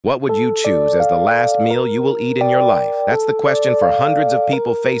What would you choose as the last meal you will eat in your life? That's the question for hundreds of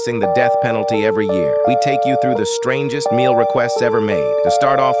people facing the death penalty every year. We take you through the strangest meal requests ever made. To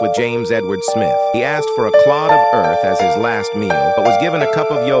start off with James Edward Smith. He asked for a clod of earth as his last meal, but was given a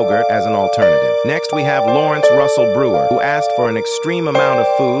cup of yogurt as an alternative. Next, we have Lawrence Russell Brewer, who asked for an extreme amount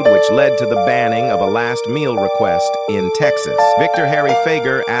of food, which led to the banning of a last meal request in Texas. Victor Harry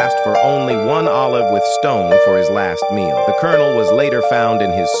Fager asked for only one olive with stone for his last meal. The kernel was later found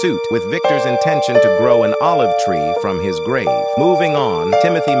in his suit, with Victor's intention to grow an olive tree from his grave. Moving on,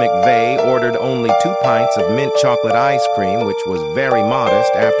 Timothy McVeigh ordered only 2 pints of mint chocolate ice cream, which was very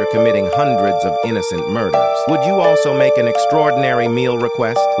modest after committing hundreds of innocent murders. Would you also make an extraordinary meal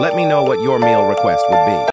request? Let me know what your meal request would be.